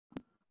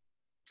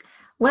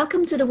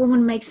Welcome to the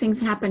Woman Makes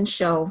Things Happen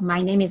show.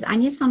 My name is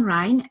Agnes van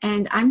Rhijn,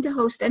 and I'm the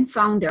host and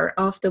founder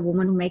of the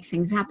Woman Who Makes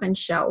Things Happen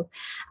show.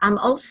 I'm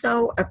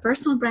also a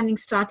personal branding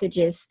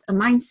strategist, a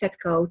mindset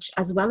coach,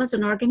 as well as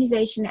an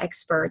organization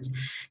expert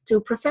to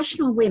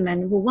professional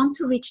women who want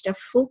to reach their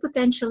full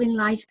potential in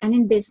life and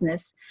in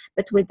business,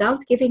 but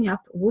without giving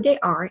up who they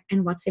are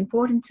and what's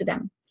important to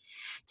them.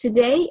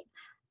 Today,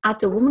 at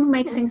the Woman Who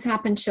Makes Things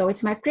Happen show,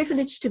 it's my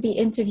privilege to be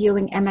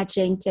interviewing Emma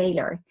Jane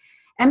Taylor.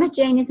 Emma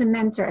Jane is a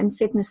mentor and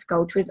fitness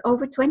coach with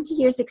over 20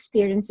 years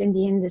experience in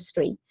the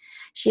industry.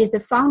 She is the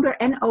founder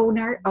and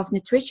owner of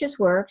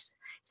NutritiousWorks,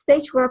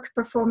 StageWorks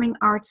Performing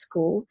Arts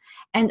School,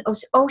 and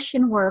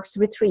OceanWorks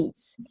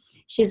Retreats.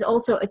 She is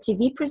also a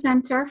TV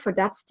presenter for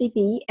That's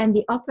TV and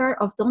the author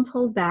of Don't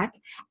Hold Back,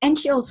 and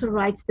she also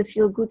writes the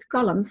Feel Good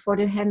column for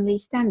the Henley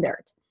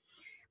Standard.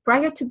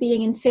 Prior to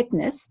being in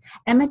fitness,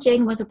 Emma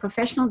Jane was a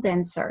professional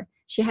dancer.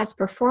 She has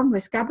performed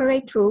with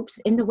Cabaret Troupes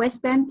in the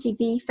West End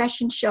TV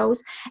fashion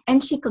shows,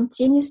 and she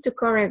continues to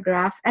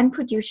choreograph and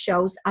produce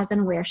shows as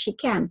and where she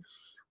can.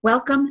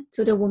 Welcome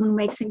to the Woman Who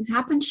Makes Things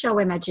Happen show,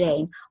 Emma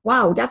Jane.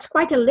 Wow, that's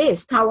quite a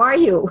list. How are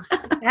you?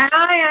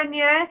 Hi,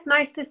 Agnes.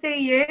 Nice to see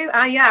you.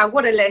 Yeah,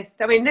 what a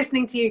list. I mean,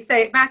 listening to you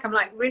say it back, I'm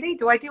like, really?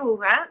 Do I do all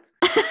that?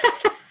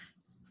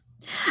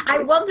 I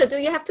wonder, do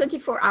you have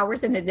 24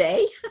 hours in a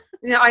day?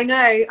 Yeah, I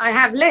know. I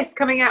have lists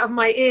coming out of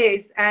my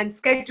ears and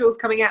schedules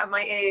coming out of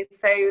my ears.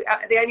 So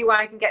the only way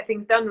I can get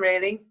things done,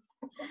 really.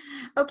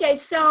 Okay,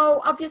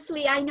 so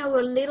obviously I know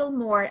a little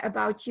more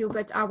about you,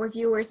 but our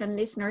viewers and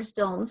listeners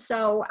don't.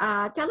 So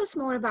tell us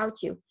more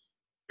about you.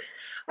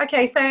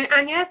 Okay, so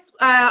Agnes,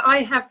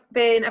 I have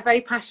been a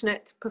very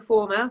passionate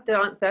performer,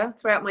 dancer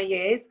throughout my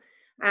years.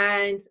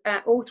 And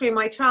all through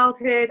my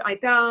childhood, I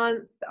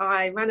danced,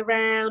 I ran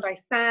around, I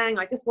sang.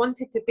 I just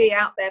wanted to be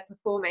out there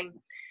performing.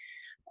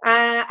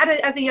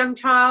 As a young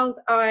child,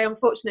 I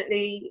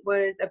unfortunately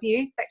was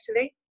abused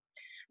sexually,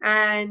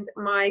 and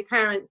my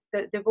parents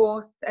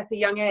divorced at a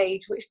young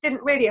age, which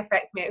didn't really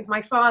affect me. It was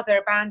my father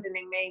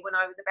abandoning me when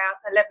I was about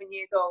 11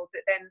 years old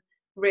that then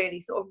really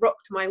sort of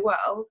rocked my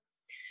world.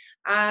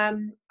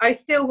 I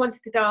still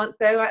wanted to dance,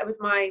 though. That was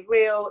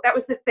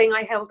the thing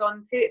I held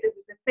on to. It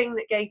was the thing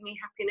that gave me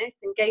happiness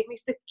and gave me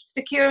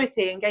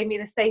security and gave me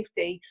the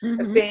safety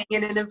of being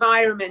in an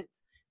environment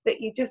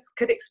that you just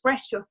could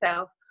express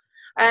yourself.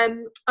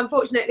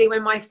 Unfortunately,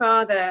 when my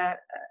father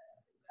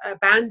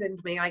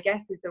abandoned me, I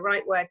guess is the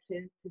right word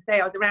to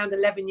say, I was around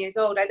 11 years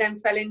old. I then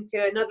fell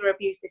into another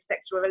abusive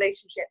sexual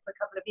relationship for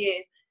a couple of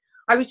years.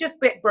 I was just a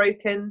bit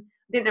broken,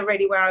 didn't know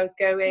really where I was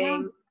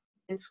going,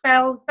 and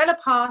fell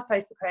apart, I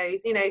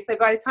suppose. So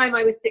by the time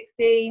I was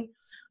 16,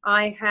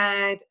 I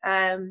had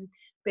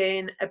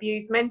been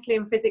abused mentally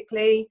and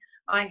physically.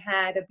 I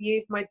had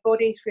abused my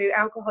body through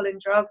alcohol and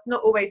drugs,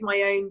 not always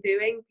my own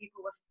doing.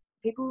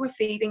 People were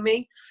feeding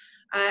me.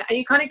 And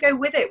you kind of go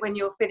with it when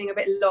you're feeling a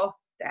bit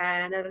lost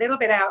and a little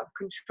bit out of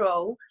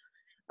control.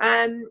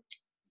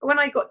 When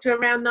I got to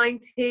around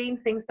 19,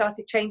 things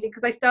started changing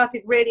because I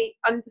started really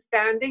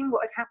understanding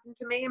what had happened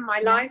to me in my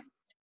life.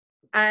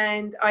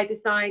 And I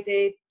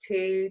decided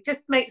to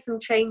just make some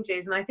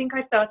changes. And I think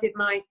I started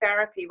my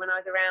therapy when I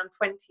was around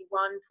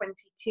 21,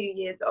 22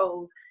 years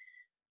old.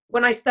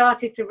 When I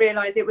started to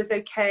realize it was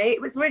okay,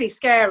 it was really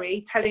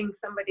scary telling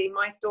somebody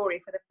my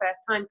story for the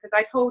first time because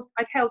I'd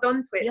held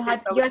on to it.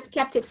 You had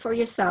kept it for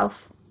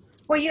yourself.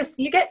 Well,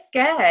 you get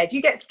scared. You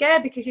get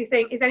scared because you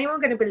think, is anyone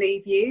going to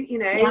believe you?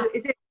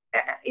 Is it,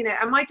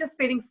 am I just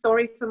feeling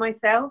sorry for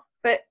myself?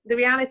 But the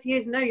reality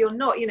is, no, you're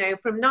not.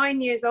 From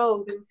 9 years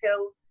old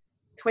until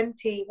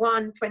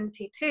 21,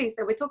 22.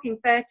 So we're talking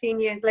 13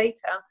 years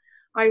later,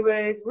 I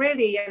was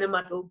really in a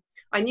muddle.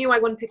 I knew I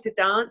wanted to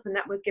dance and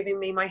that was giving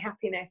me my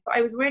happiness, but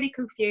I was really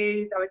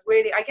confused. I was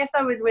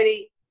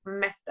really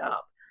messed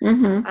up.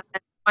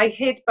 I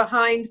hid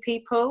behind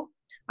people.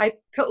 I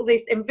put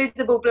this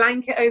invisible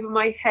blanket over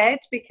my head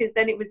because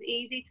then it was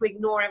easy to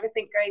ignore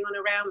everything going on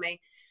around me.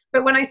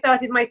 But when I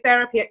started my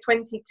therapy at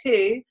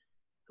 22,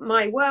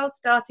 my world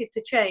started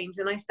to change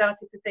and I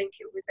started to think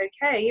it was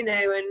okay, and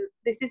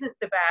this isn't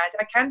so bad.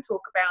 I can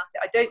talk about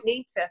it. I don't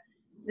need to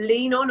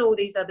lean on all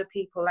these other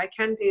people. I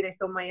can do this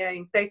on my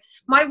own. So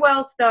my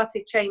world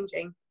started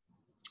changing.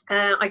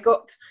 I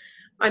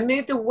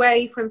moved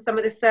away from some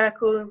of the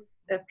circles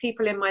of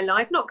people in my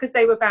life, not because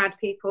they were bad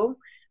people,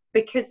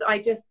 because I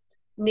just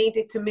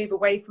needed to move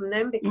away from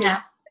them because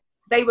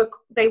they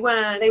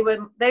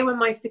were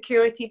my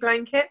security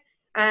blanket.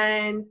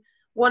 And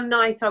one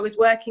night I was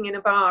working in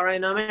a bar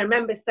and I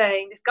remember this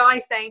guy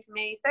saying to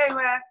me, so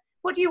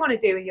what do you want to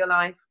do with your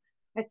life?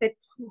 I said,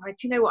 do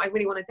you know what? I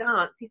really want to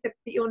dance. He said,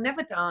 but you'll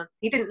never dance.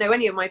 He didn't know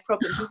any of my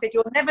problems. He said,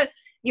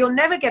 you'll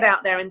never get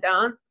out there and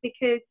dance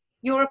because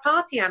you're a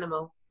party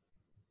animal.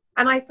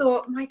 And I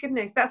thought, my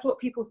goodness, that's what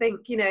people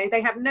think.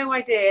 They have no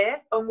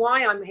idea on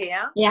why I'm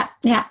here. Yeah.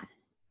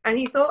 And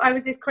he thought I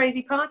was this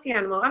crazy party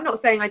animal. I'm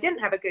not saying I didn't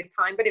have a good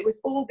time, but it was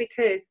all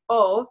because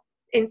of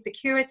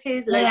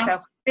insecurities, low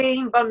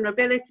self-esteem,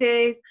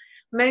 vulnerabilities.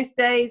 Most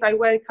days I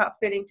woke up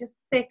feeling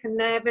just sick and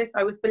nervous.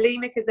 I was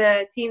bulimic as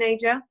a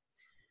teenager.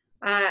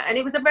 And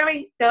it was a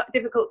very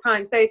difficult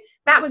time. So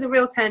that was a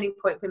real turning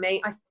point for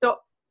me. I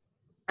stopped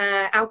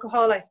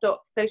alcohol. I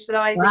stopped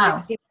socializing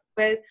with people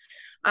with.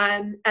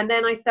 And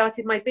then I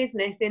started my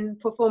business in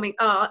performing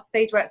arts,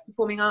 StageWorks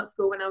Performing Arts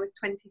School, when I was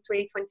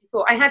 23,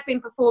 24. I had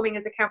been performing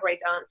as a cabaret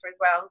dancer as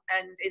well,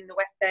 and in the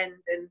West End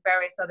and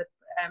various other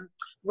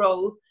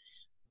roles,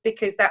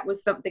 because that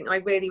was something I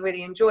really,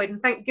 really enjoyed.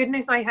 And thank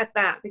goodness I had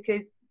that,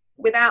 because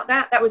without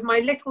that, that was my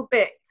little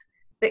bit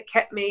that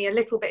kept me a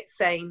little bit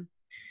sane.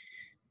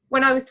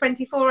 When I was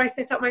 24, I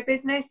set up my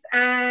business,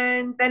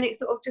 and then it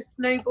sort of just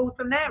snowballed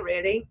from there,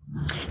 really.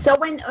 So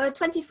when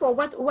 24,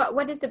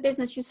 what is the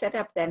business you set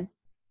up then?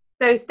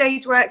 So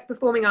StageWorks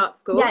Performing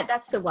Arts School. Yeah,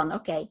 that's the one.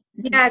 Okay.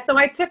 Yeah, so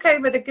I took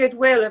over the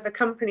goodwill of a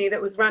company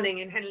that was running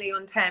in Henley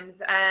on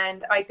Thames,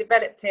 and I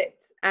developed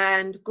it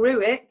and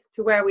grew it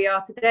to where we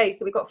are today.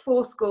 So we've got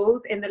 4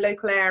 schools in the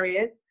local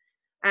areas,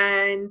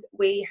 and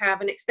we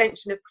have an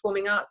extension of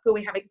Performing Arts School.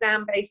 We have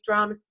exam-based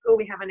drama school.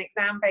 We have an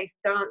exam-based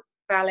dance,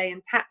 ballet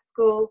and tap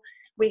school.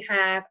 We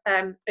have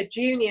a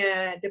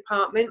junior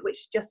department, which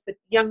is just for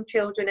young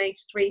children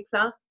aged 3+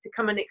 to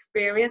come and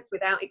experience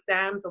without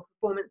exams or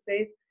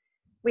performances.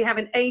 We have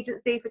an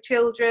agency for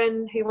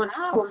children who want to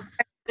perform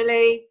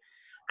professionally.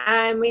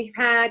 And we've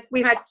had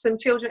some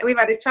children. We've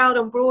had a child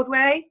on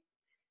Broadway.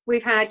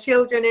 We've had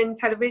children in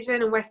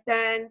television and West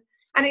End,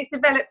 and it's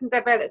developed and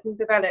developed and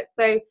developed.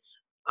 So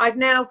I've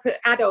now put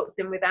adults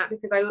in with that,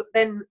 because I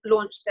then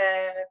launched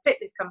a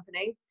fitness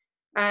company.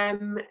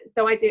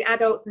 So I do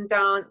adults and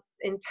dance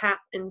in tap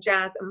and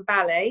jazz and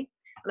ballet,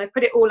 and I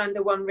put it all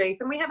under one roof.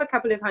 And we have a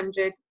couple of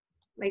hundred,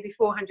 maybe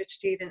 400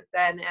 students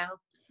there now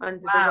under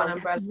the one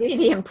umbrella. That's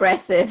really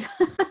impressive.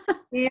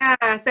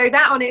 Yeah, so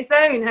that on its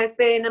own has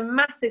been a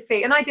massive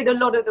feat. And I did a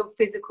lot of the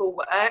physical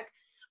work,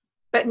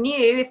 but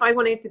knew if I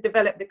wanted to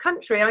develop the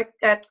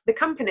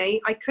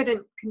company, I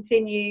couldn't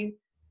continue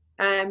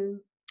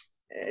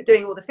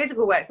doing all the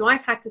physical work. So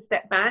I've had to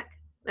step back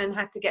and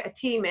had to get a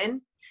team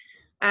in,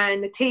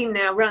 and the team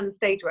now runs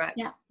StageWorks.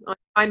 Yeah.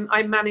 I'm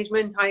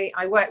management.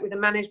 I work with a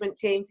management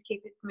team to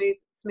keep it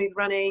smooth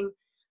running,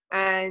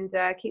 and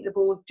keep the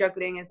balls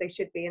juggling as they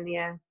should be in the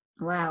air.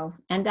 Wow,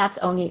 and that's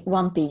only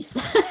one piece.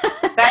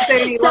 That's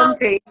only one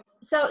piece.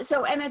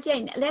 So Emma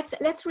Jane,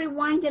 let's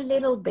rewind a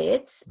little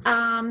bit,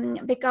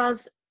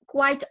 because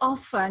quite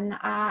often,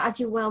 as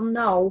you well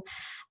know,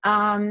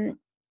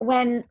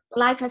 when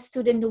life has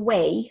stood in the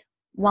way,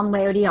 one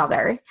way or the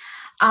other,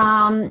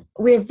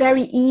 we're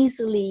very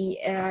easily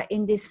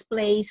in this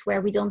place where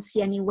we don't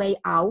see any way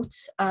out,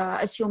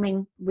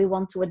 assuming we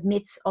want to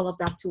admit all of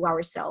that to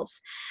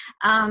ourselves.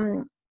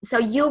 So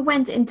you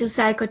went into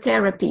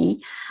psychotherapy.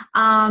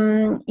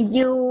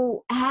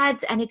 You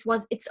had, and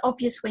it's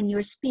obvious when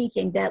you're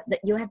speaking that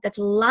you have that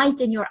light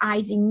in your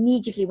eyes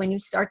immediately when you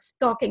start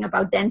talking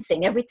about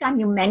dancing. Every time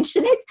you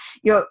mention it,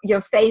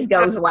 your face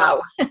goes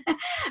wow.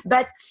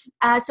 But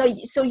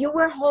so you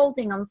were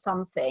holding on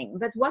something.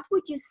 But what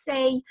would you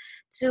say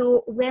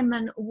to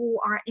women who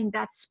are in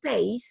that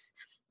space,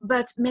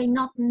 but may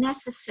not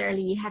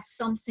necessarily have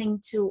something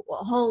to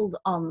hold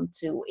on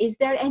to? Is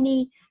there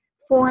any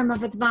form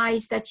of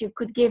advice that you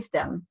could give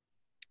them?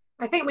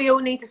 I think we all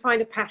need to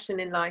find a passion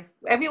in life.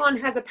 Everyone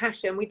has a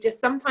passion. We just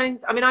sometimes,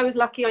 I mean, I was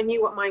lucky, I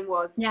knew what mine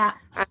was. Yeah.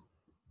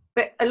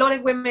 But a lot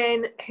of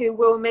women who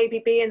will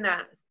maybe be in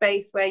that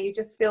space where you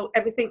just feel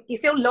everything, you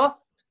feel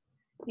lost,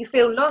 you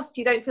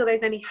don't feel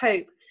there's any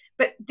hope.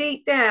 But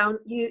deep down,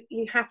 you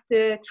have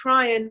to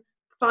try and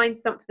find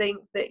something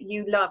that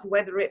you love,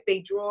 whether it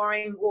be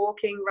drawing,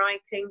 walking,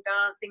 writing,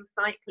 dancing,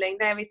 cycling.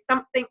 There is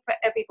something for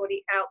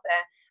everybody out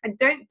there. And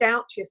don't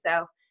doubt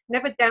yourself.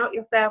 Never doubt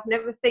yourself.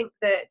 Never think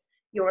that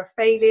you're a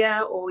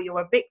failure or you're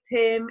a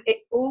victim.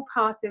 It's all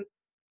part of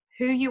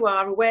who you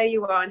are, where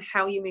you are, and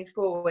how you move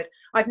forward.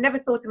 I've never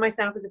thought of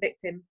myself as a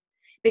victim,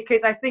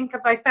 because I think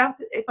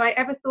if I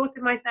ever thought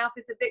of myself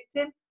as a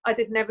victim, I'd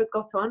have never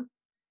got on.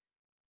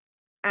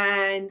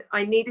 And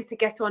I needed to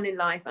get on in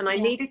life, and I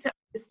needed to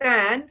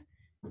understand,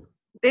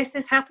 this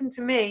has happened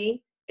to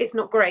me. It's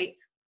not great,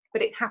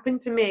 but it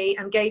happened to me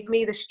and gave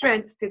me the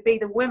strength to be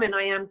the woman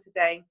I am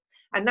today.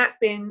 And that's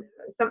been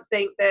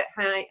something that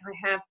I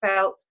have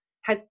felt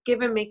has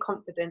given me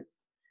confidence.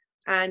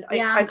 And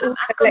I've also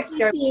let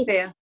go of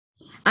fear.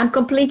 I'm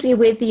completely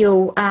with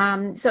you.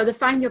 So to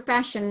find your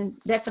passion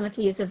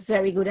definitely is a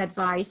very good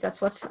advice.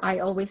 That's what I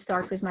always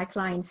start with my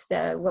clients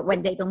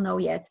when they don't know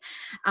yet.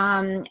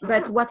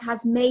 But what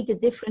has made the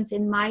difference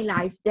in my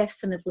life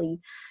definitely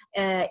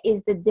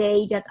is the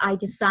day that I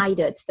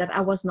decided that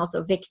I was not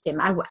a victim.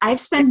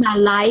 I've spent my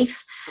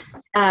life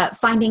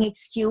finding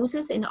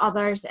excuses in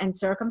others and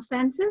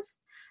circumstances.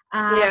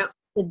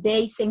 The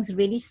day things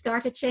really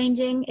started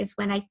changing is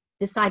when I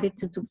decided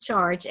to take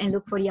charge and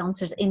look for the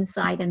answers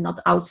inside and not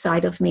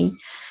outside of me.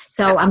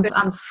 So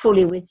I'm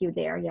fully with you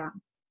there. Yeah.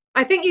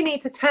 I think you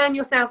need to turn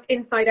yourself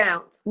inside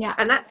out. Yeah.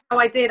 And that's how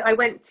I did. I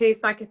went to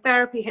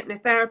psychotherapy,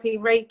 hypnotherapy,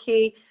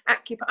 Reiki,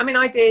 acupuncture. I mean,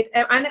 I did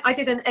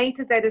an A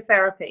to Z of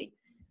therapy,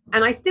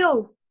 and I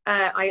still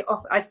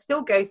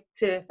go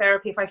to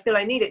therapy if I feel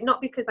I need it. Not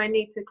because I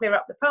need to clear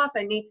up the past.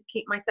 I need to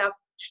keep myself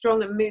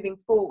strong and moving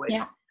forward.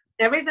 Yeah.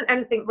 There isn't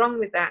anything wrong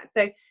with that.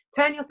 So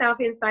turn yourself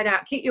inside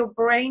out, keep your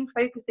brain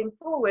focusing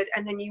forward,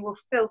 and then you will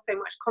feel so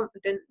much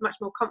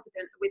more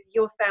confident with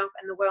yourself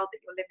and the world that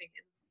you're living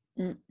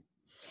in.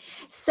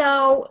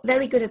 So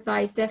very good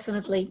advice,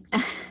 definitely.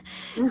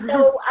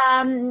 So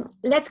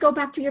let's go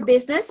back to your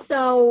business.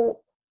 So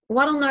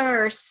what on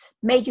earth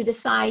made you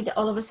decide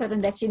all of a sudden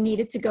that you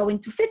needed to go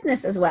into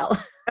fitness as well?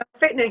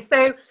 Fitness.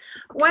 So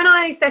when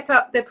I set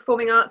up the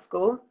Performing Arts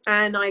School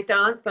and I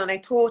danced and I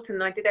taught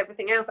and I did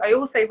everything else, I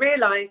also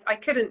realized I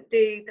couldn't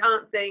do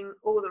dancing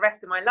all the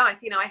rest of my life.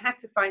 You know, I had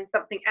to find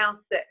something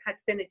else that had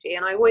synergy,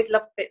 and I always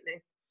loved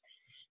fitness.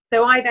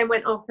 So I then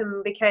went off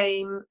and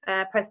became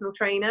a personal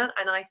trainer,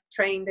 and I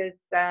trained as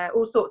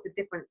all sorts of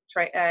different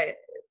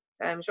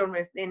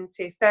genres,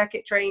 into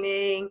circuit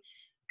training,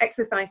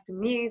 exercise to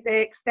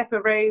music, step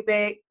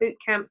aerobics, boot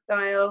camp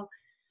style.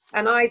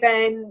 And I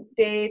then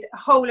did a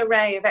whole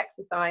array of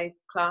exercise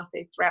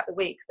classes throughout the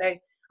week. So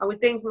I was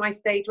doing my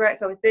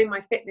StageWorks, I was doing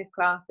my fitness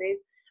classes,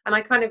 and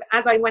I kind of,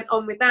 as I went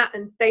on with that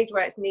and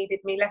StageWorks needed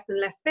me less and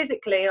less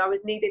physically, I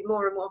was needed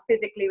more and more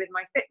physically with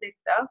my fitness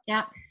stuff.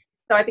 Yeah.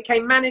 So I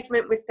became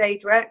management with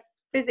StageWorks,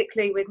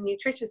 physically with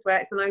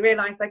NutritiousWorks, and I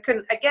realized I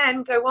couldn't,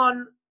 again, go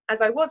on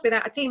as I was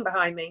without a team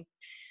behind me.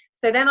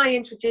 So then I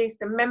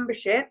introduced a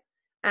membership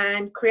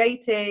and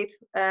created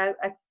a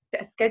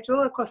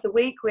schedule across the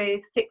week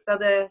with 6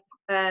 other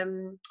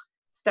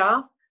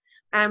staff.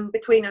 And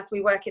between us,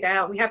 we work it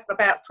out. We have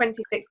about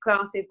 26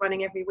 classes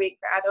running every week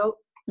for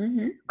adults.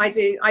 Mm-hmm.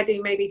 I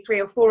do maybe 3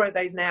 or 4 of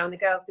those now, and the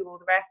girls do all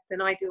the rest,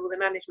 and I do all the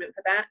management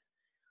for that.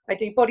 I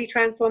do body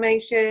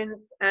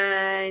transformations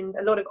and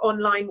a lot of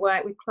online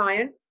work with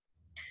clients.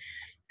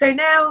 So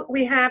now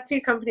we have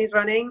 2 companies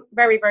running,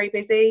 very, very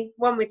busy,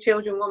 one with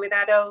children, one with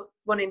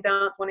adults, one in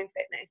dance, one in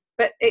fitness.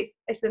 But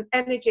it's an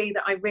energy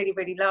that I really,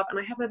 really love. And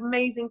I have an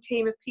amazing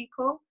team of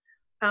people.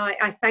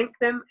 I thank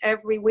them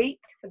every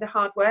week for the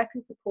hard work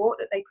and support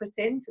that they put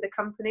into the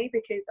company,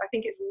 because I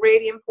think it's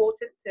really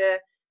important to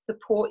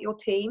support your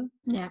team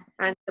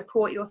and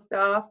support your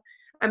staff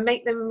and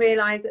make them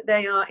realize that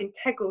they are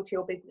integral to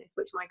your business,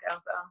 which my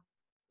girls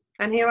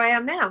are. And here I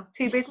am now,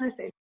 2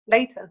 businesses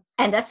later.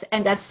 And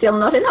that's still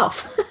not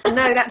enough.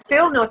 No, that's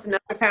still not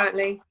enough,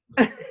 apparently.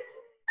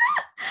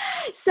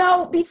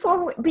 So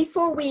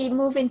before we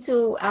move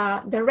into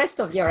the rest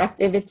of your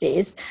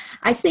activities,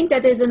 I think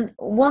that there's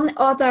one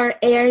other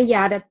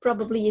area that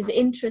probably is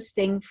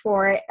interesting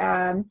for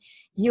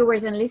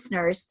viewers and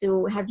listeners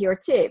to have your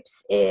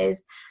tips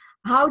is,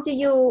 how do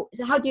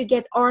you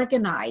get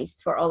organized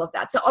for all of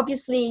that? So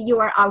obviously you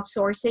are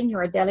outsourcing, you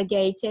are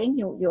delegating,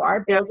 you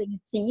are building a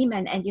team,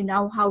 and you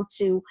know how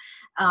to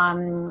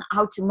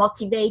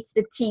motivate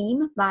the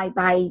team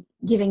by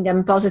giving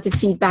them positive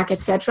feedback,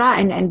 etc.,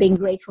 and being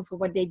grateful for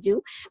what they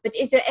do. But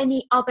is there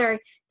any other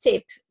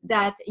tip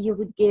that you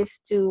would give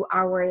to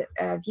our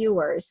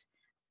viewers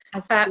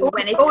as to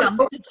when it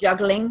comes to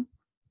juggling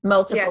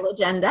multiple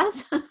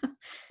agendas?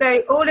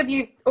 So all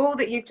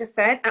that you've just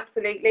said,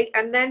 absolutely.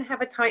 And then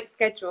have a tight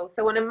schedule.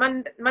 So on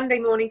a Monday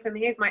morning for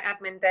me is my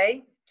admin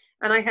day,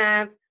 and I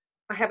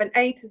have an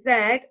A to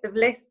Z of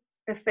lists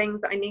of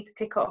things that I need to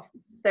tick off.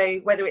 So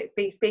whether it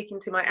be speaking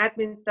to my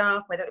admin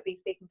staff, whether it be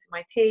speaking to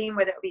my team,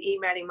 whether it be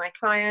emailing my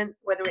clients,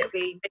 whether it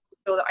be making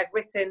sure that I've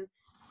written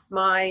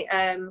my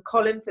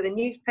column for the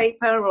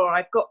newspaper, or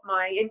I've got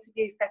my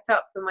interviews set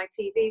up for my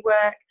TV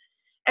work.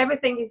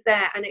 Everything is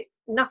there, and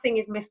nothing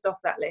is missed off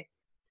that list.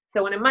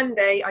 So on a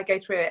Monday, I go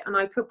through it, and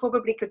I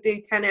probably could do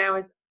 10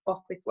 hours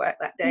office work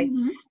that day.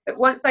 Mm-hmm. But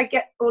once I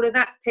get all of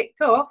that ticked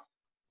off,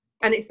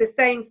 and it's the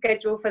same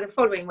schedule for the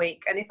following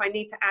week, and if I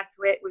need to add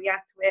to it, we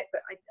add to it.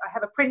 But I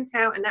have a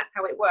printout, and that's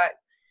how it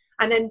works.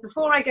 And then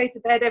before I go to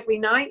bed every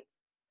night,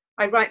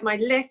 I write my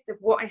list of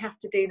what I have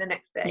to do the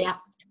next day. Yeah.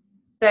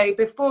 So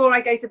before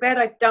I go to bed,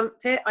 I've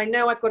dumped it. I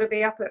know I've got to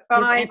be up at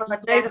 5. I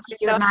know that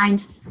your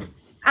mind.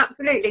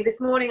 Absolutely.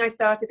 This morning I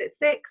started at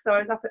 6, so I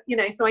was up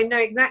at, so I know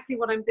exactly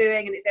what I'm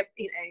doing, and it's,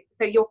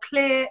 so you're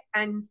clear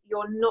and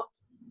you're not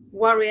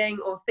worrying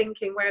or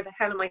thinking, where the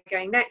hell am I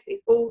going next?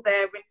 It's all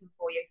there written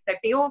for you. So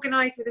be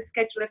organized with a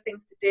schedule of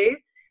things to do,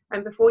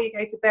 and before you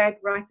go to bed,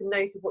 write a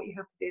note of what you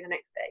have to do the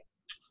next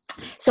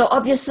day. So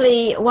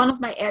obviously one of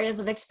my areas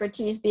of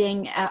expertise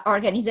being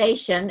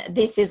organization,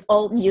 this is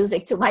all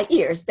music to my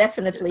ears,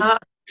 definitely.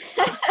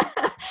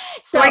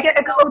 So I get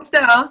a gold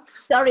star.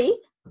 Sorry?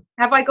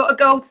 Have I got a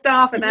gold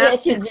star for that?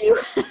 Yes, you do.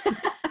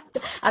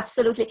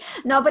 Absolutely.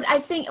 No, but I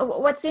think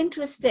what's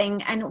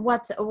interesting and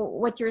what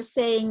you're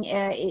saying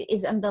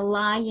is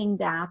underlying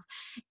that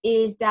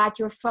is that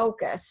you're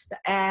focused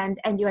and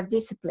you have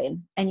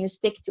discipline and you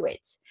stick to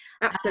it.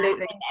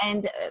 Absolutely.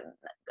 And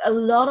a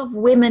lot of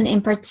women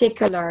in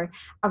particular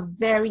are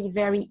very,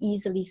 very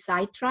easily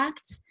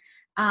sidetracked.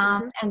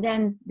 And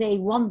then they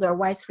wonder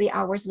why 3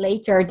 hours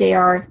later they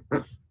are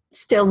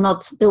still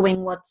not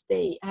doing what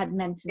they had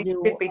meant to do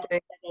when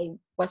they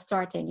were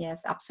starting.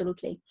 Yes,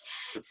 absolutely.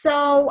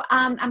 So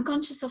I'm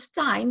conscious of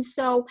time.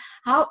 So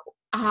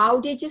how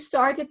did you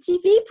start a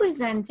TV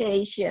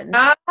presentation?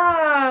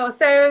 Oh,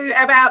 so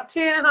about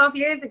 2.5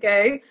 years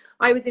ago,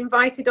 I was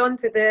invited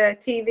onto the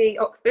TV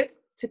Oxford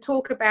to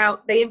talk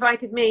about, they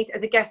invited me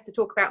as a guest to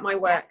talk about my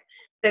work.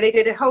 So they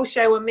did a whole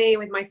show on me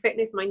with my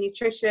fitness, my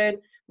nutrition,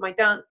 my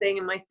dancing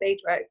and my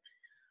StageWorks.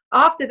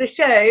 After the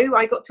show,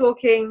 I got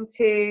talking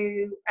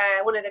to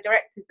one of the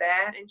directors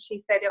there, and she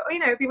said, oh, you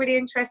know, it'd be really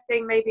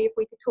interesting maybe if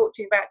we could talk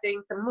to you about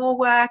doing some more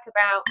work,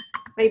 about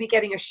maybe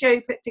getting a show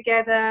put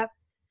together.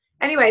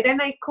 Anyway, then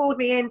they called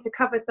me in to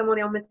cover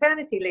someone on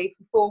maternity leave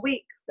for 4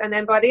 weeks. And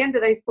then by the end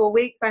of those 4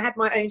 weeks, I had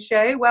my own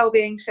show,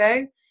 Wellbeing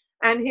Show.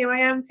 And here I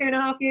am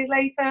 2.5 years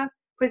later,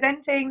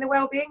 presenting the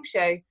Wellbeing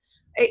Show.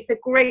 It's a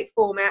great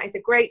format. It's a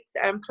great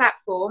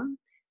platform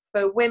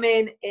for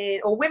women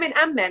or women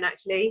and men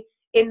actually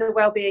in the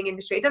wellbeing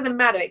industry. It doesn't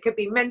matter. It could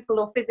be mental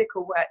or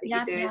physical work that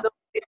you do. As long as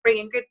it's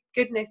bringing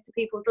goodness to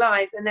people's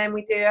lives. And then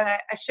we do a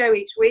show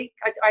each week.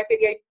 I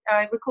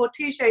record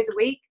 2 shows a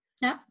week.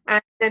 Yeah.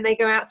 And then they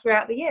go out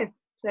throughout the year.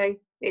 So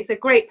it's a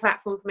great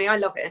platform for me. I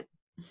love it.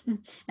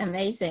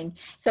 Amazing.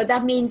 So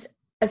that means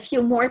a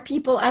few more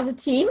people as a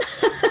team.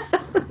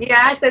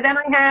 Yeah. So then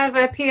I have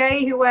a PA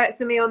who works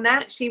with me on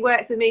that. She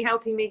works with me,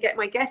 helping me get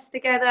my guests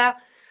together.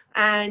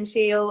 And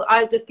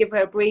I'll just give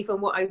her a brief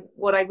on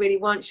what I really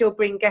want. She'll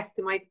bring guests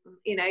to my,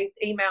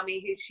 email me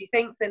who she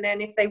thinks. And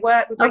then if they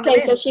work, we bring them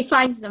in. So she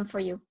finds them for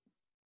you.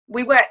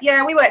 We work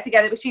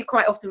together, but she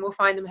quite often will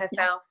find them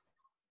herself. Yeah.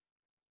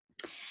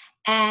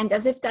 And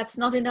as if that's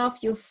not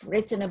enough, you've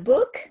written a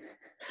book.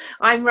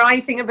 I'm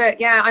writing a book.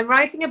 Yeah, I'm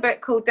writing a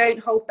book called Don't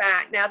Hold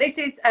Back. Now, this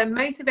is a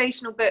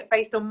motivational book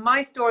based on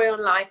my story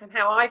on life and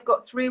how I've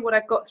got through what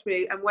I've got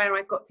through and where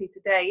I've got to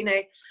today. You know,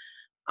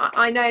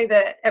 I know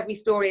that every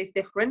story is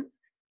different.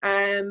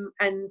 And,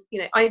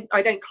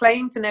 I don't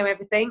claim to know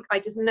everything.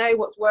 I just know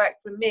what's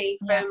worked for me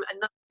from a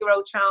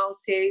 9-year-old child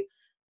to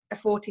a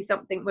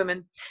 40-something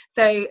woman.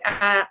 So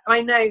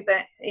I know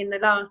that in the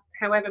last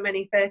however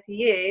many 30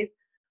 years,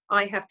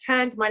 I have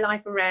turned my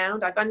life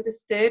around. I've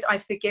understood.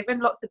 I've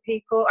forgiven lots of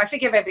people. I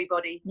forgive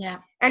everybody. Yeah.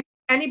 And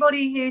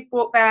anybody who's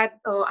brought bad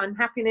or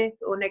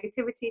unhappiness or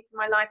negativity to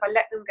my life, I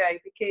let them go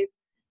because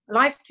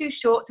life's too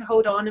short to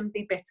hold on and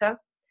be bitter.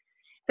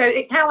 So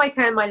it's how I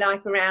turn my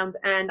life around,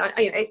 and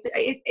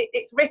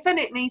it's written.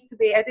 It needs to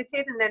be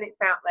edited, and then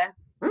it's out there.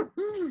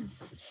 Mm-hmm.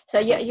 So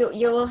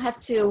you will have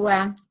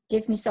to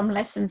give me some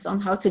lessons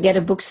on how to get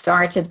a book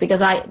started,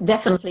 because I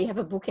definitely have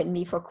a book in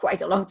me for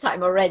quite a long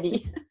time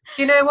already.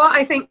 You know what?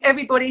 I think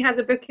everybody has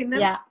a book in them.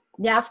 Yeah.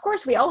 Of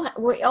course, we all.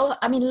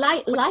 I mean,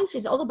 life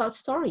is all about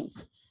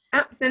stories.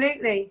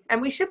 Absolutely,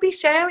 and we should be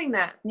sharing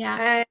that.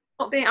 Yeah.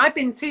 I've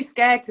been too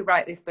scared to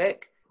write this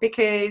book.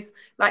 Because,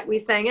 like we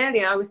were saying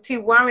earlier, I was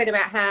too worried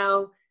about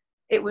how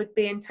it would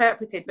be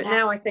interpreted. But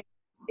now I think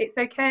it's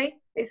okay.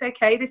 It's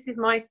okay. This is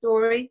my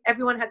story.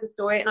 Everyone has a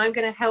story, and I'm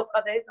going to help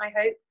others, I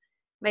hope,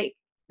 make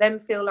them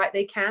feel like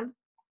they can.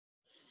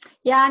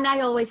 Yeah, and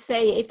I always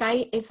say, if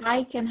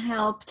I can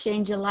help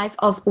change the life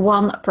of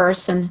one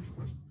person,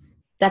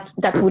 that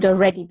would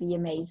already be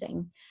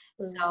amazing.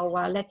 So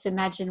let's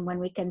imagine when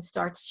we can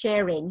start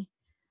sharing,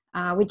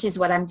 which is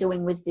what I'm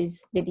doing with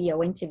this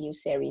video interview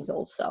series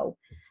also.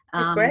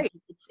 It's great.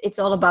 It's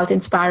all about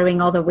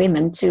inspiring other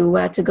women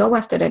to go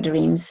after their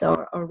dreams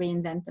or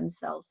reinvent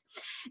themselves.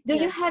 Do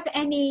you have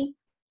any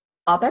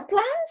other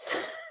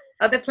plans?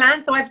 Other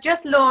plans? So I've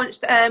just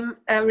launched a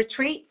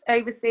retreat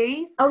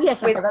overseas. Oh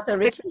yes, I forgot the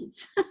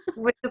retreats.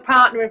 With a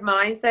partner of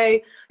mine. So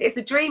it's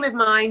a dream of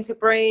mine to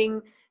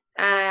bring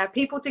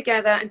people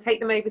together and take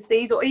them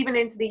overseas, or even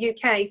into the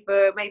UK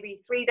for maybe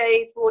 3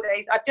 days, 4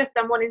 days. I've just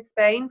done one in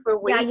Spain for a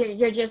week. Yeah,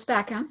 you're just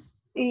back, huh?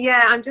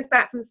 Yeah, I'm just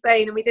back from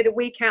Spain, and we did a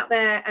week out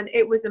there, and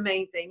it was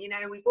amazing. You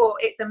know,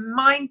 it's a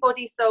mind,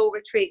 body, soul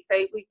retreat.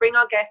 So we bring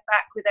our guests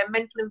back with their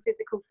mental and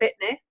physical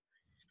fitness,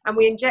 and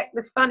we inject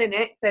the fun in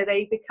it so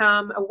they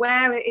become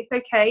aware it's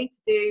okay to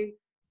do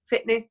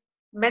fitness,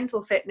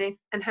 mental fitness,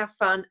 and have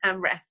fun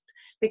and rest,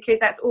 because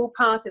that's all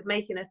part of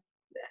making us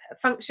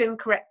function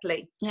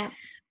correctly. Yeah.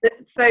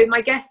 So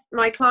my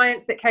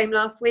clients that came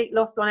last week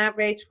lost on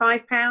average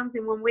 5 pounds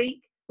in 1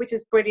 week, which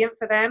is brilliant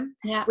for them.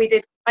 Yeah.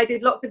 I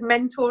did lots of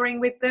mentoring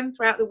with them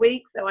throughout the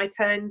week. So I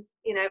turned,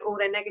 all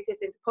their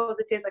negatives into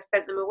positives. I've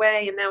sent them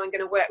away, and now I'm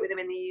going to work with them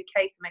in the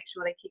UK to make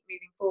sure they keep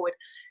moving forward.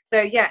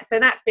 So so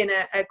that's been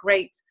a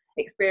great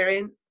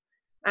experience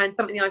and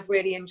something I've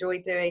really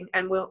enjoyed doing,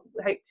 and we'll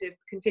hope to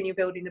continue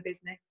building the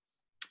business.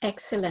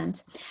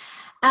 Excellent.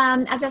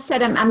 As I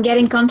said, I'm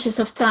getting conscious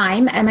of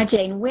time. Emma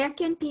Jane, where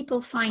can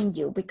people find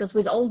you? Because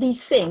with all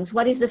these things,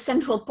 what is the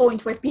central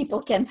point where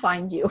people can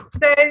find you?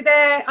 So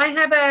I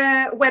have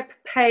a web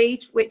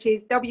page, which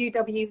is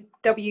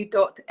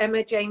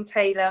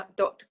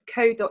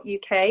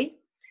www.emmajanetaylor.co.uk.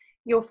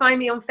 You'll find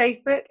me on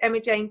Facebook, Emma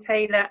Jane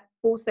Taylor,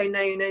 also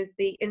known as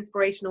the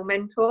Inspirational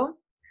Mentor.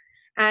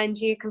 And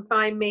you can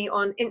find me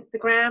on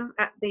Instagram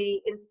at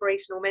the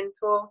Inspirational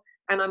Mentor,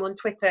 and I'm on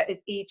Twitter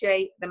as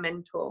EJ the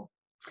Mentor.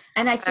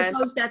 And I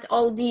suppose that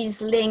all these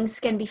links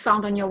can be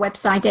found on your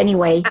website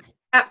anyway.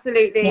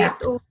 Absolutely. Yeah.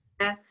 It's all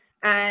there.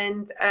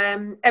 And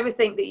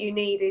everything that you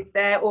need is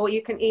there, or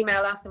you can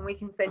email us and we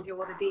can send you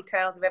all the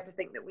details of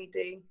everything that we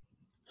do.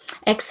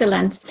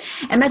 Excellent.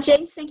 Emma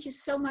Jane, thank you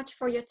so much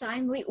for your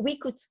time. We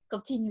could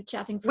continue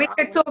chatting for hours.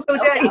 We could talk all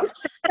day.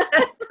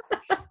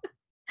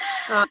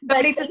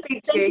 But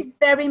thank you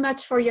very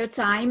much for your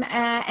time.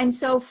 And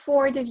so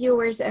for the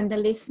viewers and the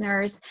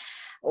listeners,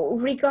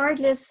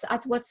 regardless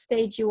at what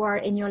stage you are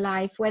in your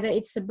life, whether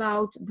it's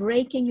about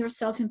breaking your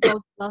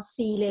self-imposed glass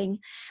ceiling,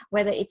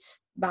 whether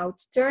it's about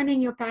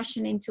turning your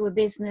passion into a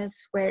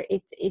business, where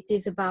it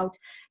is about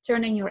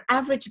turning your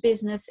average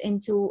business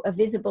into a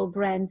visible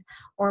brand,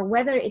 or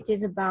whether it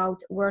is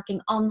about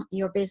working on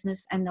your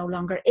business and no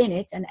longer in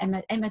it, and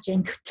Emma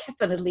Jane could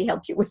definitely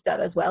help you with that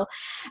as well.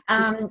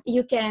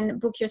 You can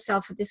book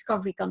yourself a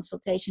discovery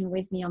consultation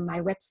with me on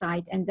my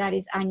website, and that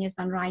is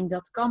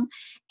anyesvanrhijn.com,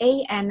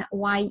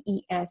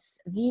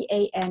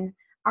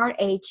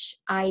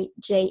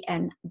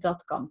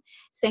 ANYESVANRHIJN.com.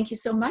 Thank you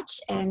so much,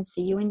 and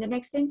see you in the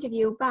next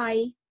interview.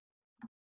 Bye.